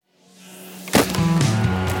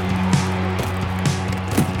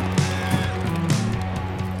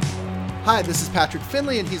Hi, this is Patrick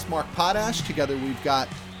Finley, and he's Mark Potash. Together we've got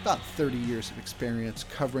about 30 years of experience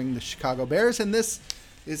covering the Chicago Bears, and this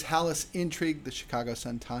is Halas Intrigue, the Chicago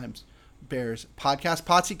Sun-Times Bears podcast.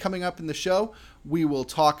 Potsy, coming up in the show, we will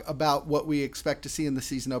talk about what we expect to see in the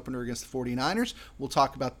season opener against the 49ers. We'll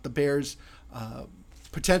talk about the Bears'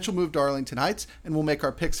 potential move to Arlington Heights, and we'll make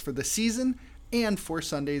our picks for the season and for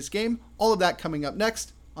Sunday's game. All of that coming up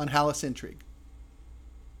next on Halas Intrigue.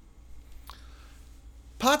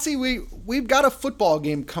 Potsy, we've got a football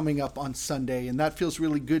game coming up on Sunday, and that feels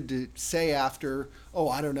really good to say after,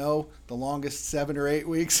 the longest 7 or 8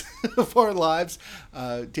 weeks of our lives.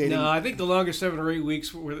 No, I think the longest 7 or 8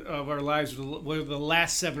 weeks of our lives were the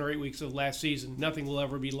last 7 or 8 weeks of last season. Nothing will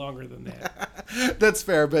ever be longer than that. That's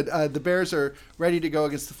fair, but the Bears are ready to go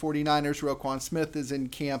against the 49ers. Roquan Smith is in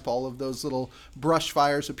camp. All of those little brush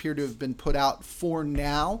fires appear to have been put out for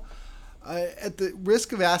now. At the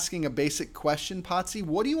risk of asking a basic question, Potsy,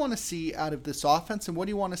 what do you want to see out of this offense, and what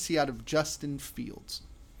do you want to see out of Justin Fields?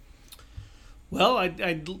 Well,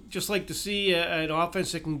 I'd just like to see an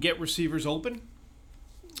offense that can get receivers open.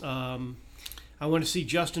 I want to see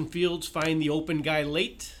Justin Fields find the open guy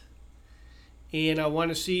late. And I want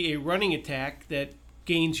to see a running attack that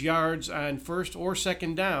gains yards on first or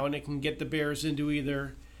second down. It can get the Bears into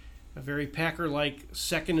either a very Packer-like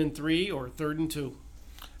 2nd and 3 or 3rd and 2.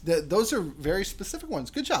 Those are very specific ones.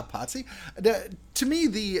 Good job, Potsy. To me,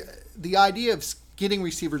 the idea of getting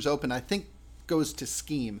receivers open, I think, goes to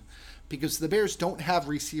scheme, because the Bears don't have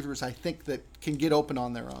receivers, I think, that can get open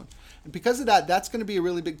on their own. And because of that, that's going to be a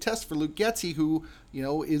really big test for Luke Getsy, who,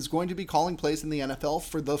 is going to be calling plays in the NFL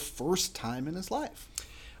for the first time in his life.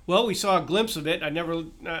 Well, we saw a glimpse of it. I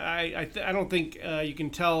don't think you can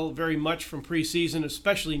tell very much from preseason,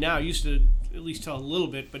 especially now. You used to at least tell a little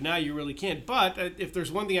bit, but now you really can't. But if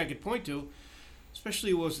there's one thing I could point to,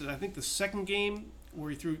 especially I think the second game where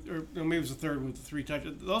he threw, or maybe it was the third with the 3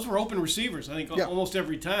 touchdowns. Those were open receivers, I think, almost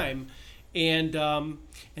every time, and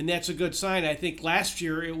that's a good sign. I think last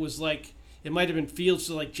year it was like it might have been Fields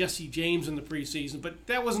to like Jesse James in the preseason, but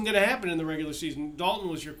that wasn't going to happen in the regular season. Dalton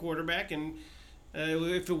was your quarterback, and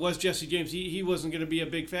if it was Jesse James, he wasn't going to be a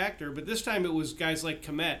big factor. But this time it was guys like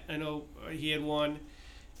Kmet. I know he had one,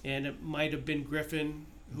 and it might have been Griffin,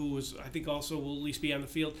 who was, I think, also will at least be on the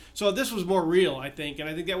field. So this was more real, I think, and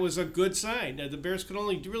I think that was a good sign. The Bears could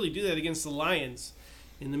only really do that against the Lions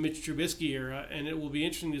in the Mitch Trubisky era, and it will be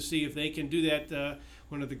interesting to see if they can do that.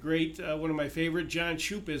 One of my favorite John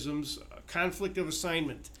Shoop-isms, conflict of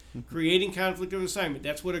assignment, creating conflict of assignment.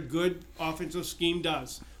 That's what a good offensive scheme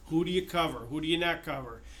does. Who do you cover? Who do you not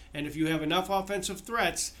cover? And if you have enough offensive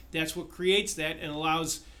threats, that's what creates that and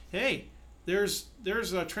allows, hey, there's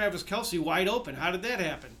Travis Kelce wide open. How did that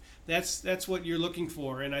happen? That's what you're looking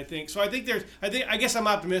for. And I guess I'm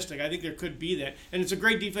optimistic. I think there could be that. And it's a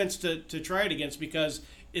great defense to try it against, because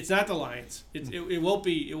it's not the Lions. It won't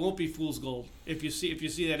be fool's gold. If you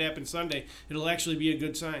see that happen Sunday, it'll actually be a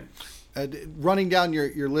good sign. Running down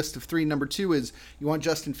your list of 3, number 2 is you want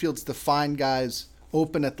Justin Fields to find guys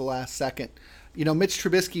open at the last second. Mitch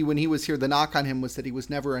Trubisky, when he was here, the knock on him was that he was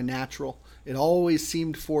never a natural. It always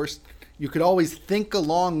seemed forced. You could always think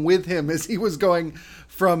along with him as he was going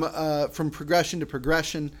from progression to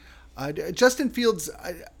progression. Justin Fields,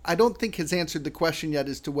 I don't think has answered the question yet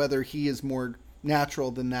as to whether he is more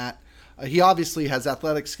natural than that. He obviously has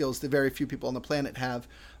athletic skills that very few people on the planet have,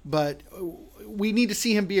 but we need to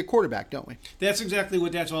see him be a quarterback, don't we? That's exactly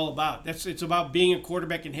what that's all about. It's about being a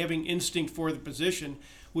quarterback and having instinct for the position,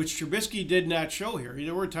 which Trubisky did not show here.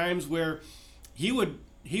 There were times where he would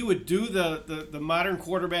do the modern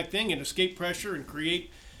quarterback thing and escape pressure and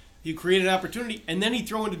create an opportunity, and then he'd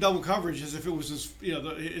throw into double coverage as if it was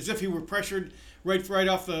as if he were pressured right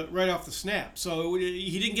off the snap. So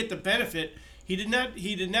he didn't get the benefit. He did not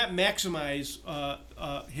maximize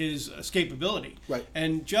his escapability. Right.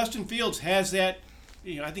 And Justin Fields has that.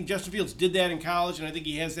 I think Justin Fields did that in college, and I think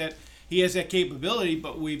he has that capability.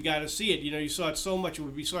 But we've got to see it. You saw it so much; it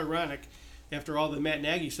would be so ironic after all the Matt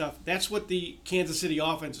Nagy stuff. That's what the Kansas City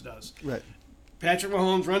offense does. Right. Patrick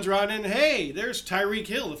Mahomes runs around and, hey, there's Tyreek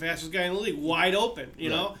Hill, the fastest guy in the league, wide open,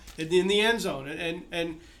 in the end zone,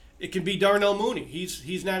 and it can be Darnell Mooney.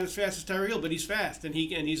 He's not as fast as Tyreek Hill, but he's fast, and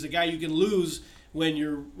he's the guy you can lose when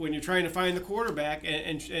you're trying to find the quarterback,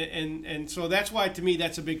 and so that's why, to me,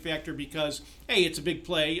 that's a big factor, because A, it's a big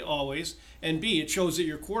play always, and B, it shows that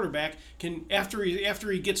your quarterback can, after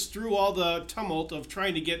he gets through all the tumult of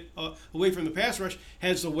trying to get away from the pass rush,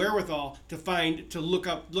 has the wherewithal to look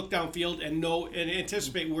downfield and know and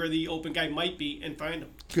anticipate where the open guy might be and find him.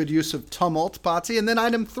 Good use of tumult, Potsy. And then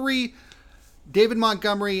item 3, David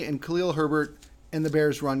Montgomery and Khalil Herbert and the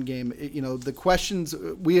Bears' run game. The questions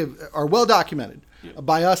are well documented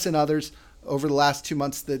by us and others over the last 2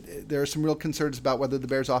 months that there are some real concerns about whether the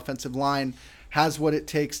Bears' offensive line has what it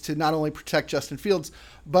takes to not only protect Justin Fields,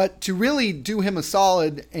 but to really do him a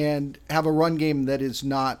solid and have a run game that is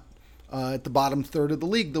not at the bottom third of the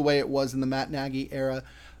league the way it was in the Matt Nagy era.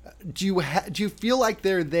 Do you feel like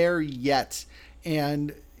they're there yet?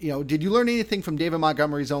 And did you learn anything from David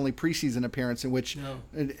Montgomery's only preseason appearance in which,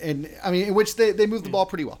 in which they moved the ball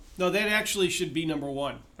pretty well? No, that actually should be number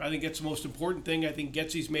one. I think that's the most important thing. I think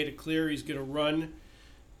Getsy's made it clear he's going to run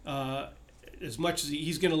as much as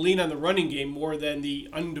he's going to lean on the running game more than the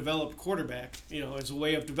undeveloped quarterback, as a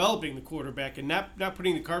way of developing the quarterback and not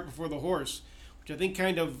putting the cart before the horse, which I think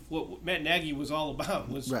kind of what Matt Nagy was all about,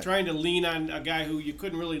 was trying to lean on a guy who you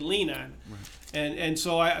couldn't really lean on. Right. And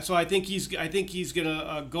so I think he's going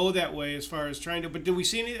to go that way as far as trying to. But did we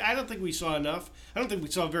see any? I don't think we saw enough. I don't think we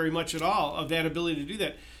saw very much at all of that ability to do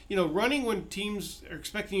that. Running when teams are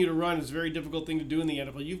expecting you to run is a very difficult thing to do in the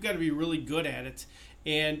NFL. You've got to be really good at it.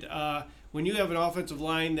 And when you have an offensive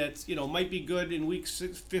line that's, might be good in week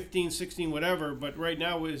 15, 16, whatever, but right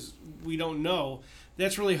now we don't know,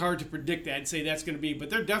 that's really hard to predict that and say that's going to be. But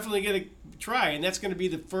they're definitely going to try, and that's going to be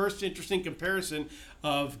the first interesting comparison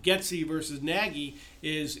of Getsy versus Nagy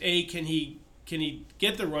is, A, can he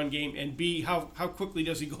get the run game, and B, how quickly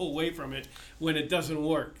does he go away from it when it doesn't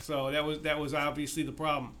work? So that was obviously the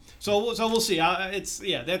problem. So we'll see.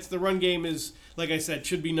 That's the run game is, like I said,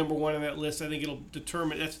 should be number one on that list. I think it'll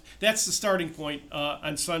determine that's the starting point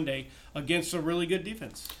on Sunday against a really good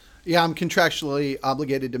defense. Yeah, I'm contractually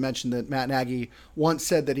obligated to mention that Matt Nagy once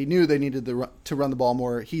said that he knew they needed to run the ball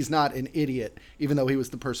more. He's not an idiot, even though he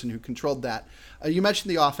was the person who controlled that. You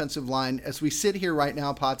mentioned the offensive line. As we sit here right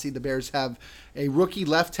now, Potsy, the Bears have a rookie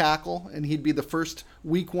left tackle, and he'd be the first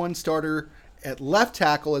week one starter at left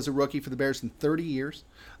tackle as a rookie for the Bears in 30 years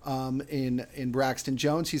in Braxton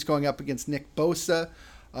Jones. He's going up against Nick Bosa,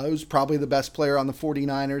 who's probably the best player on the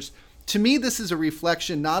 49ers. To me, this is a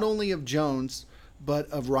reflection not only of Jones, but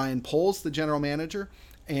of Ryan Poles, the general manager,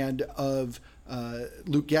 and of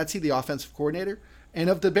Luke Getsy, the offensive coordinator, and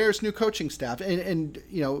of the Bears' new coaching staff. And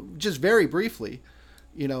just very briefly,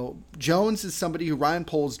 Jones is somebody who Ryan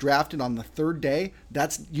Poles drafted on the third day.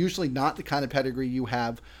 That's usually not the kind of pedigree you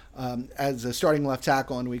have as a starting left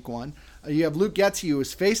tackle in week one. You have Luke Getsy, who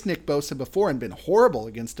has faced Nick Bosa before and been horrible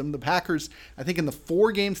against him. The Packers, I think in the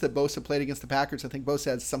 4 games that Bosa played against the Packers, I think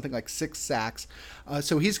Bosa has something like 6 sacks.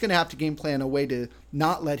 So he's going to have to game plan a way to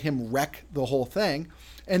not let him wreck the whole thing.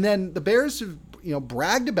 And then the Bears have,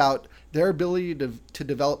 bragged about their ability to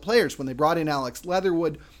develop players. When they brought in Alex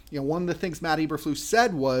Leatherwood, one of the things Matt Eberflus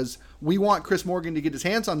said was, we want Chris Morgan to get his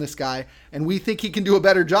hands on this guy, and we think he can do a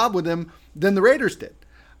better job with him than the Raiders did.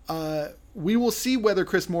 We will see whether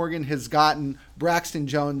Chris Morgan has gotten Braxton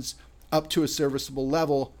Jones up to a serviceable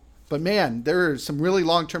level. But, man, there are some really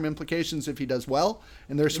long-term implications if he does well,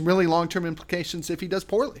 and there are some really long-term implications if he does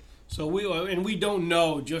poorly. So we don't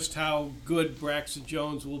know just how good Braxton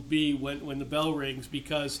Jones will be when the bell rings,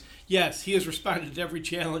 because, yes, he has responded to every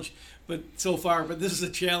challenge but this is a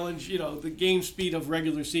challenge. The game speed of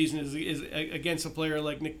regular season is against a player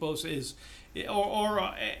like Nick Bosa is,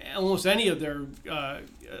 or almost any of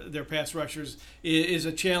their pass rushers is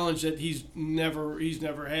a challenge that he's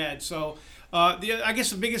never had. So I guess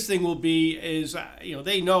the biggest thing will be is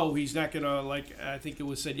they know he's not going to, like I think it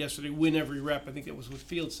was said yesterday, win every rep. I think that was what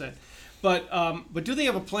Field said. But do they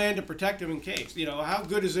have a plan to protect him in case? How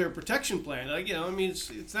good is their protection plan?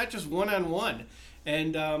 It's not just one-on-one.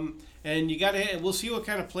 And you got to. We'll see what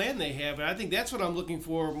kind of plan they have. And I think that's what I'm looking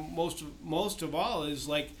for most of all is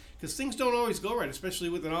because things don't always go right, especially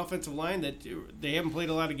with an offensive line that they haven't played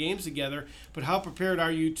a lot of games together. But how prepared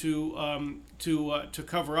are you to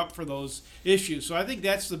cover up for those issues? So I think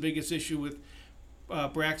that's the biggest issue with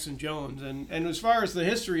Braxton Jones. And as far as the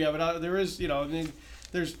history of it, there is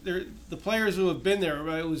there's the players who have been there.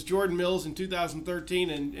 It was Jordan Mills in 2013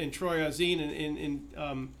 and Troy Azine in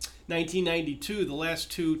 1992, the last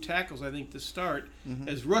 2 tackles, I think, to start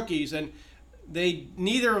as rookies. And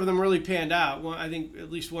neither of them really panned out. I think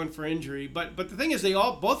at least one for injury. But the thing is,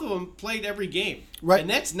 both of them played every game. Right. And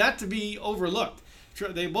that's not to be overlooked.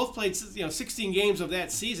 They both played 16 games of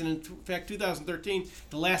that season. In fact, 2013,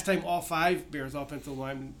 the last time all 5 Bears offensive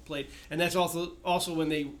linemen played. And that's also when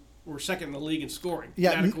they were second in the league in scoring.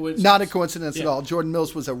 Yeah, not a coincidence at all. Jordan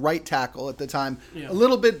Mills was a right tackle at the time. Yeah. A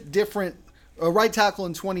little bit different. A right tackle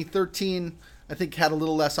in 2013, I think, had a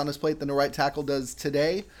little less on his plate than a right tackle does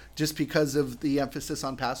today, just because of the emphasis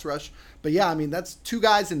on pass rush. But yeah, that's 2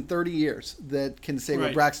 guys in 30 years that can say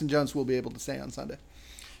what Braxton Jones will be able to say on Sunday.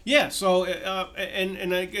 Yeah, so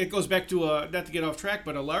it goes back to not to get off track,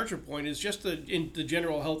 but a larger point is just in the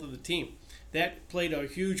general health of the team. That played a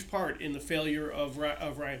huge part in the failure of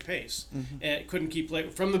Ryan Pace, and couldn't keep play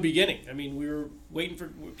from the beginning. I mean, we were waiting for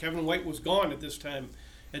Kevin White was gone at this time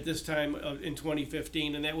in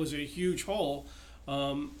 2015, and that was a huge hole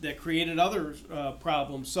that created other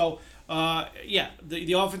problems. So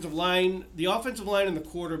the offensive line and the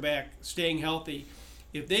quarterback staying healthy.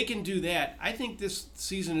 If they can do that, I think this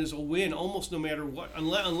season is a win almost no matter what,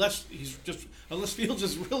 unless Fields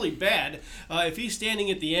is really bad. If he's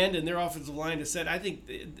standing at the end and their offensive line is set, I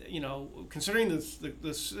think considering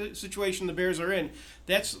the situation the Bears are in,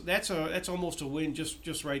 that's almost a win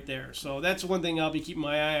just right there. So that's one thing I'll be keeping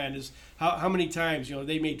my eye on is how many times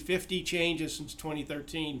they made 50 changes since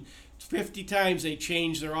 2013. 50 times they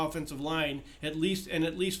changed their offensive line at least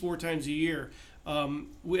 4 times a year.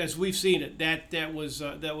 As we've seen it, that was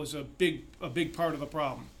a big part of the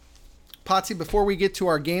problem. Potsy, before we get to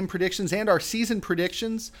our game predictions and our season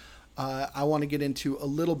predictions, I want to get into a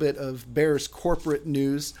little bit of Bears corporate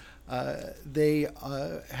news. They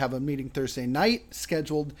have a meeting Thursday night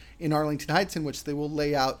scheduled in Arlington Heights in which they will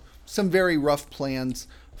lay out some very rough plans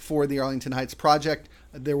for the Arlington Heights project.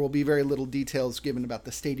 There will be very little details given about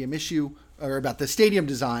the stadium issue or about the stadium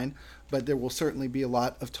design, but there will certainly be a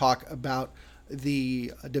lot of talk about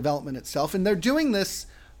the development itself. And they're doing this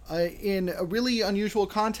in a really unusual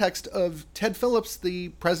context of Ted Phillips, the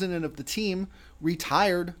president of the team,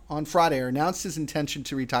 retired on Friday, or announced his intention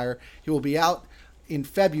to retire. He will be out in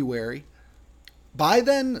February. By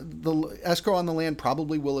then, the escrow on the land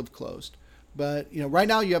probably will have closed. But right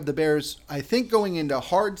now you have the Bears, I think, going into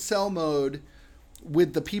hard sell mode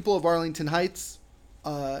with the people of Arlington Heights,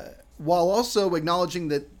 while also acknowledging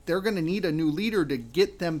that they're going to need a new leader to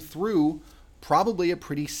get them through probably a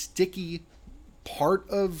pretty sticky part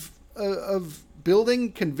of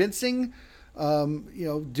building, convincing,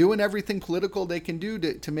 doing everything political they can do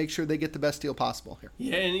to make sure they get the best deal possible here.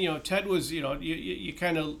 Yeah, and Ted was,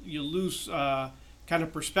 you lose kind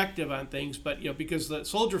of perspective on things, but because the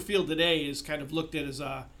Soldier Field today is kind of looked at as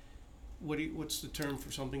a what's the term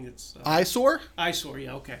for something that's eyesore? Eyesore,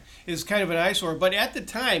 yeah, okay. It's kind of an eyesore, but at the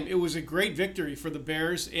time it was a great victory for the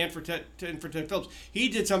Bears and for Ted Phillips. He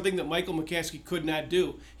did something that Michael McCaskey could not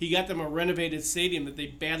do. He got them a renovated stadium that they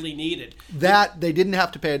badly needed. That they didn't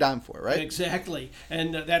have to pay a dime for, right? Exactly,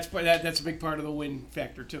 and that's a big part of the win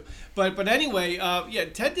factor too. But anyway,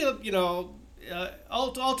 Ted did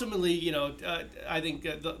ultimately I think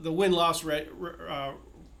the win-loss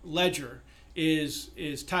ledger is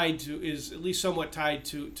at least somewhat tied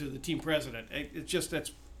to the team president. It's just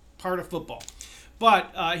that's part of football.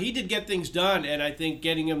 But he did get things done, and I think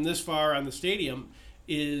getting him this far on the stadium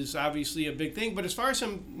is obviously a big thing. But as far as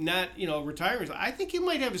him not retiring, I think he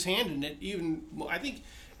might have his hand in it. Even I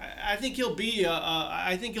think he'll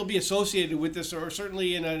be associated with this, or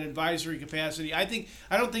certainly in an advisory capacity. I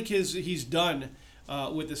don't think he's done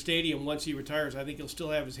with the stadium once he retires. I think he'll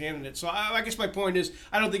still have his hand in it. So I guess my point is,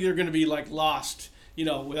 I don't think they're going to be lost,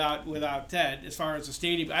 without Ted as far as the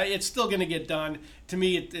stadium. It's still going to get done. To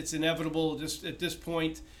me, it's inevitable just at this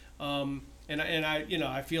point. And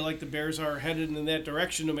I feel like the Bears are headed in that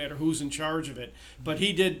direction no matter who's in charge of it. But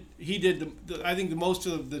he did I think the most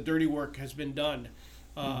of the dirty work has been done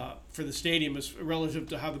for the stadium is relative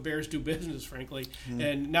to how the Bears do business, frankly.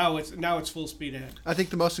 And now it's full speed ahead. I think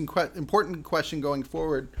the most important question going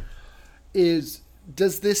forward is,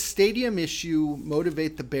 does this stadium issue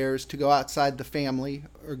motivate the Bears to go outside the family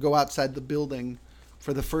or go outside the building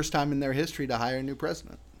for the first time in their history to hire a new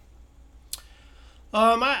president?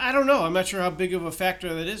 I don't know. I'm not sure how big of a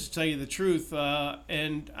factor that is, to tell you the truth.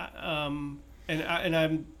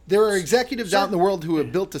 There are executives out in the world who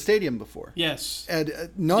have built a stadium before. Yes,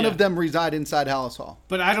 and none of them reside inside Hallis Hall.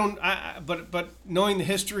 But but knowing the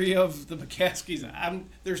history of the McCaskies,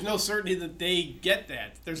 there's no certainty that they get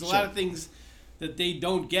that. There's a lot of things that they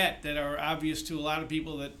don't get that are obvious to a lot of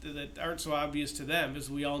people that aren't so obvious to them, as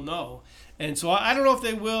we all know. And so I don't know if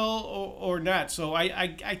they will or not. So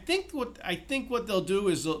I think what they'll do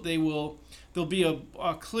is there'll be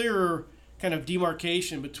a clearer kind of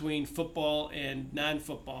demarcation between football and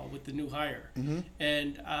non-football with the new hire.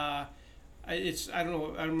 And I don't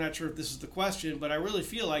know, I'm not sure if this is the question, but I really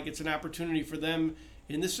feel like it's an opportunity for them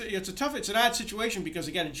in this. It's an odd situation because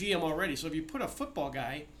they got a GM already. So if you put a football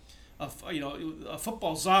guy, a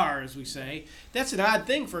football czar, as we say, that's an odd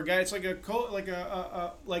thing for a guy. It's like a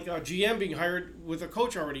GM being hired with a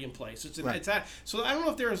coach already in place. It's odd. So I don't know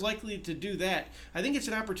if they're as likely to do that. I think it's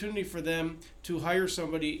an opportunity for them to hire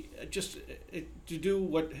somebody just to do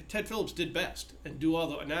what Ted Phillips did best and do all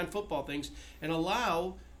the non-football things and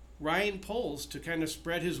allow Ryan Poles to kind of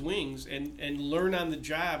spread his wings and learn on the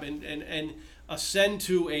job and ascend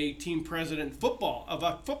to a team president football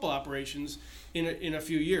operations in a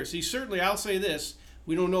few years. He certainly, I'll say this,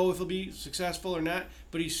 we don't know if he'll be successful or not,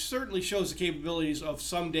 but he certainly shows the capabilities of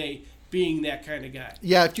someday being that kind of guy.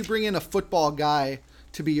 Yeah, if you bring in a football guy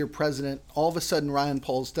to be your president, all of a sudden Ryan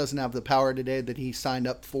Poles doesn't have the power today that he signed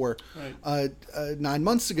up for Right. 9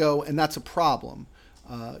 months ago, and that's a problem.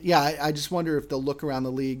 I just wonder if they'll look around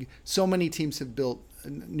the league. So many teams have built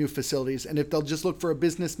new facilities, and if they'll just look for a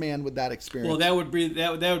businessman with that experience. Well, that would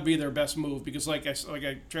be their best move, because like I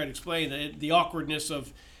tried to explain, the awkwardness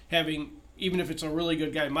of having, even if it's a really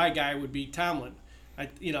good guy, my guy would be Tomlin.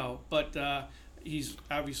 But he's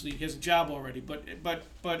obviously, he has a job already.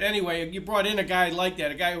 But anyway, you brought in a guy like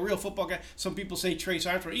that, a real football guy. Some people say Trace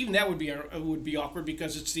Armstrong. Even that would be awkward,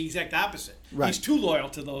 because it's the exact opposite. Right. He's too loyal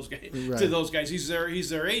to those guys. Right. To those guys, he's their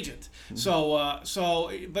agent.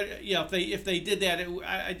 Mm-hmm. But yeah, if they did that,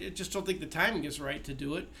 I just don't think the timing is right to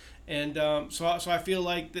do it. And so I feel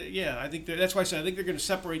like I think that's why I said I think they're going to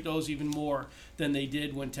separate those even more than they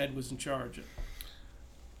did when Ted was in charge.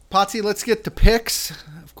 Potsy, let's get to picks.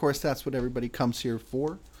 Of course, that's what everybody comes here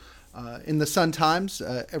for. In the Sun Times,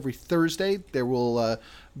 every Thursday, there will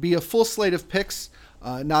be a full slate of picks,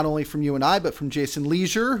 not only from you and I, but from Jason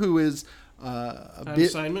Leisure, who is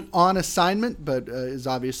on assignment, but is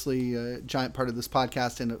obviously a giant part of this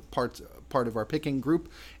podcast and a part of our picking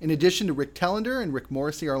group. In addition to Rick Tellender and Rick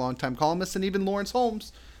Morrissey, our longtime columnists, and even Lawrence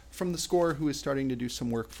Holmes from The Score, who is starting to do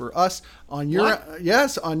some work for us. On your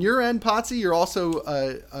on your end, Potsy, you're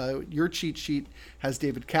also your cheat sheet has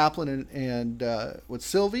David Kaplan and what's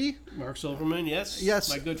Sylvie? Mark Silverman, yes,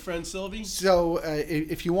 my good friend Sylvie. So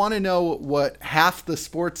if you want to know what half the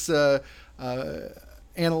sports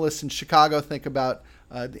analysts in Chicago think about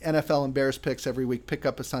the NFL and Bears picks every week, pick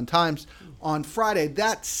up a Sun Times on Friday.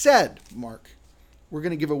 That said, Mark, we're going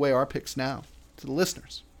to give away our picks now to the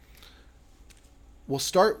listeners. We'll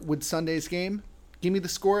start with Sunday's game. Give me the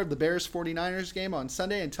score of the Bears-49ers game on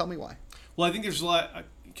Sunday and tell me why. Well, I think there's a lot.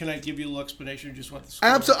 Can I give you a little explanation or just want the score?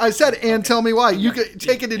 Absolutely. I said, and tell me why. Okay. You can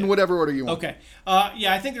take it in whatever order you want. Okay.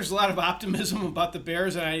 I think there's a lot of optimism about the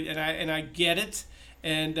Bears, and I get it.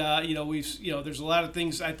 And there's a lot of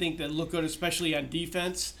things I think that look good, especially on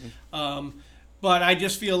defense. But I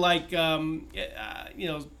just feel like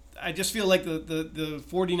I just feel like the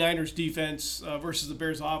 49ers defense versus the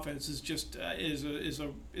Bears offense is just is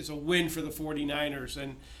a win for the 49ers,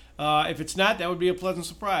 and if it's not, that would be a pleasant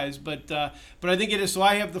surprise. But I think it is. So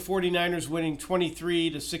I have the 49ers winning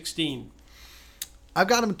 23-16. I've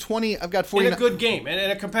got them 20. I've got 49. In a good game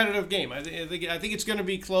and a competitive game. I think it's going to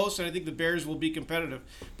be close, and I think the Bears will be competitive.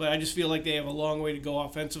 But I just feel like they have a long way to go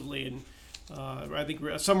offensively, and I think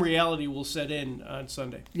some reality will set in on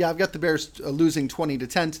Sunday. Yeah, I've got the Bears losing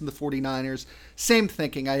 20-10 to the 49ers. Same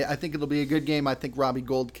thinking. I think it'll be a good game. I think Robbie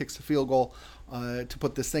Gould kicks a field goal to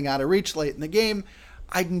put this thing out of reach late in the game.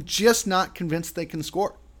 I'm just not convinced they can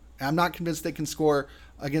score. I'm not convinced they can score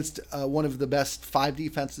against one of the best 5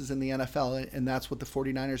 defenses in the NFL, and that's what the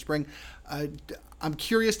 49ers bring. I'm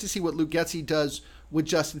curious to see what Luke Getsy does with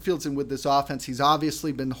Justin Fields and with this offense. He's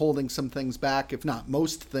obviously been holding some things back, if not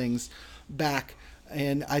most things back.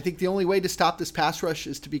 And I think the only way to stop this pass rush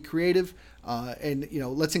is to be creative.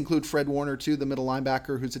 Let's include Fred Warner, too, the middle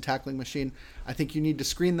linebacker who's a tackling machine. I think you need to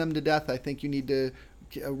screen them to death. I think you need to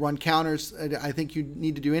run counters. I think you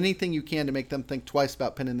need to do anything you can to make them think twice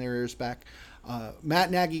about pinning their ears back.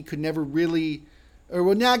 Matt Nagy could never really,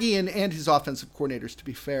 Nagy and his offensive coordinators, to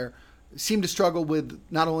be fair, seem to struggle with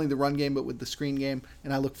not only the run game but with the screen game,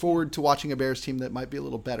 and I look forward to watching a Bears team that might be a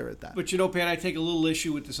little better at that. But Pat, I take a little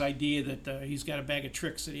issue with this idea that he's got a bag of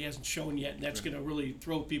tricks that he hasn't shown yet, and that's going to really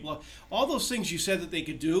throw people off. All those things you said that they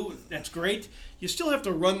could do, that's great. You still have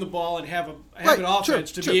to run the ball and have an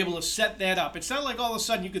offense to be able to set that up. It's not like all of a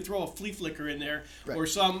sudden you could throw a flea flicker in there or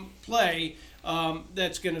some play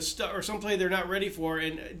that's going to or some play they're not ready for.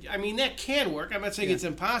 And I mean, that can work. I'm not saying it's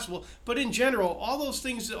impossible, but in general, all those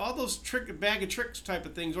things, all those bag of tricks type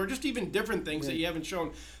of things, or just even different things that you haven't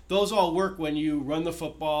shown, those all work when you run the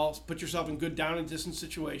football, put yourself in good down and distance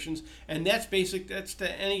situations, and that's basic. That's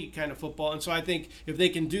to any kind of football. And so I think if they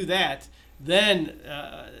can do that, then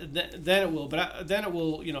it will. But then it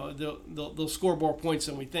will. They'll score more points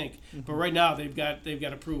than we think. Mm-hmm. But right now they've got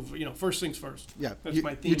to prove. First things first. Yeah, that's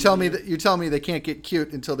my theme. You tell me they can't get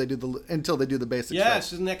cute until they do the basics. Yes,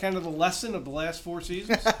 right. Isn't that kind of the lesson of the last 4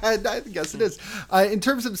 seasons? I guess it is. In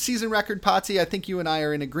terms of season record, Potsy, I think you and I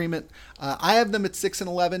are in agreement. I have them at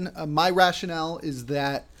 6-11. My rationale is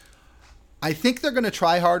that I think they're going to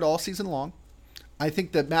try hard all season long. I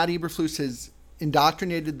think that Matt Eberflus has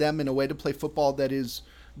indoctrinated them in a way to play football that is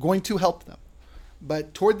going to help them.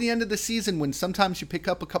 But toward the end of the season, when sometimes you pick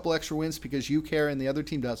up a couple extra wins because you care and the other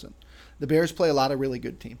team doesn't, the Bears play a lot of really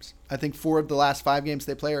good teams. I think 4 of the last 5 games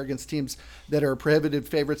they play are against teams that are prohibitive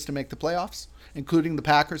favorites to make the playoffs, including the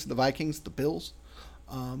Packers, the Vikings, the Bills.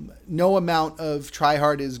 No amount of try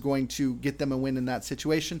hard is going to get them a win in that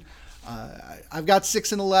situation. I've got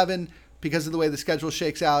 6-11 because of the way the schedule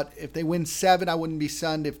shakes out. If they win 7, I wouldn't be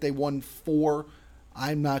stunned. If they won 4,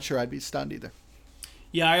 I'm not sure I'd be stunned either.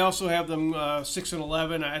 Yeah, I also have them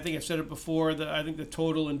 6-11. I think I've said it before. I think the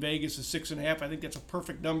total in Vegas is 6.5. I think that's a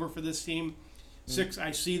perfect number for this team. 6.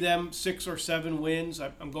 I see them 6 or 7 wins.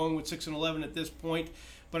 I'm going with 6-11 at this point.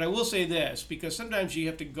 But I will say this, because sometimes you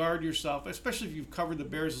have to guard yourself, especially if you've covered the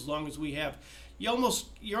Bears as long as we have. You're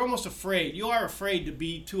almost afraid. You are afraid to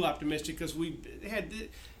be too optimistic because we had,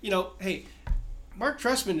 hey, Mark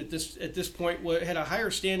Trestman at this point had a higher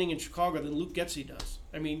standing in Chicago than Luke Getsy does.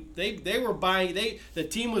 I mean, they were buying. The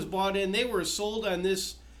team was bought in. They were sold on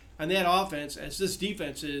that offense as this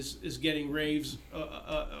defense is getting raves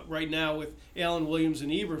right now with Alan Williams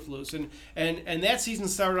and Eberflus, and that season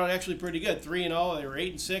started out actually pretty good, 3-0. They were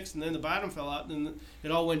 8-6, and then the bottom fell out, and then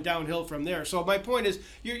it all went downhill from there. So my point is,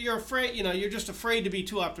 you're afraid. You're just afraid to be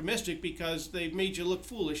too optimistic because they've made you look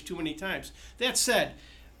foolish too many times. That said,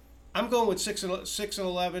 I'm going with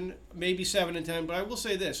 6-11, maybe 7-10, but I will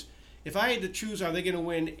say this. If I had to choose, are they going to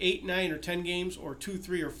win 8, 9, or 10 games, or 2,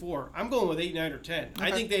 3, or 4? I'm going with 8, 9, or 10. Okay.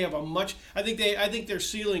 I think they have I think their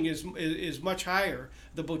ceiling is much higher,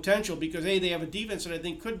 the potential, because they have a defense that I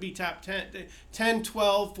think could be top 10,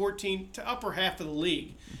 12, 14, to upper half of the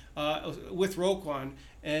league with Roquan,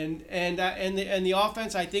 and the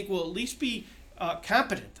offense I think will at least be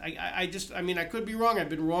competent. I could be wrong. I've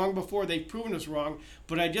been wrong before. They've proven us wrong,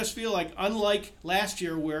 but I just feel like unlike last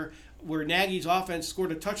year where Nagy's offense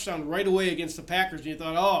scored a touchdown right away against the Packers, and you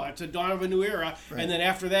thought, oh, it's a dawn of a new era. Right. And then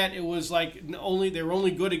after that, it was like they were only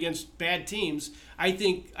good against bad teams. I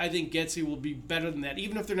think Getsy will be better than that.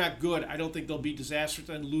 Even if they're not good, I don't think they'll be disastrous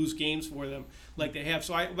and lose games for them like they have.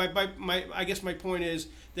 So I guess my point is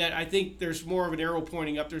that I think there's more of an arrow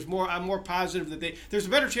pointing up. I'm more positive that there's a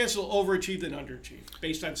better chance they'll overachieve than underachieve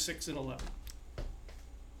based on 6-11.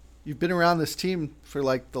 You've been around this team for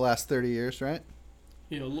like the last 30 years, right?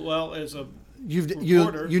 Well, as a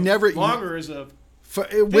reporter, you never longer as a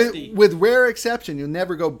 50. With rare exception, you'll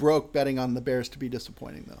never go broke betting on the Bears to be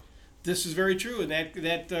disappointing, though. This is very true, and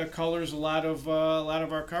that colors a lot of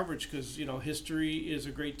our coverage because history is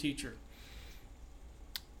a great teacher.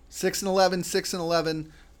 6-11, 6-11. I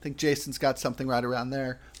think Jason's got something right around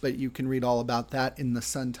there, but you can read all about that in the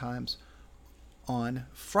Sun Times on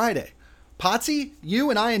Friday. Potsy, you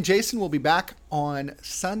and I and Jason will be back on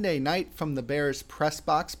Sunday night from the Bears press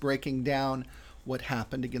box breaking down what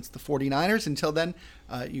happened against the 49ers. Until then,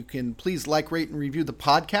 you can please like, rate, and review the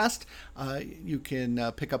podcast. You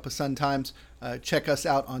can pick up a Sun Times. Check us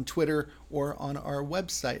out on Twitter or on our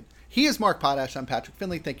website. He is Mark Potash. I'm Patrick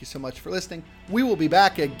Finley. Thank you so much for listening. We will be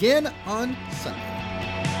back again on Sunday.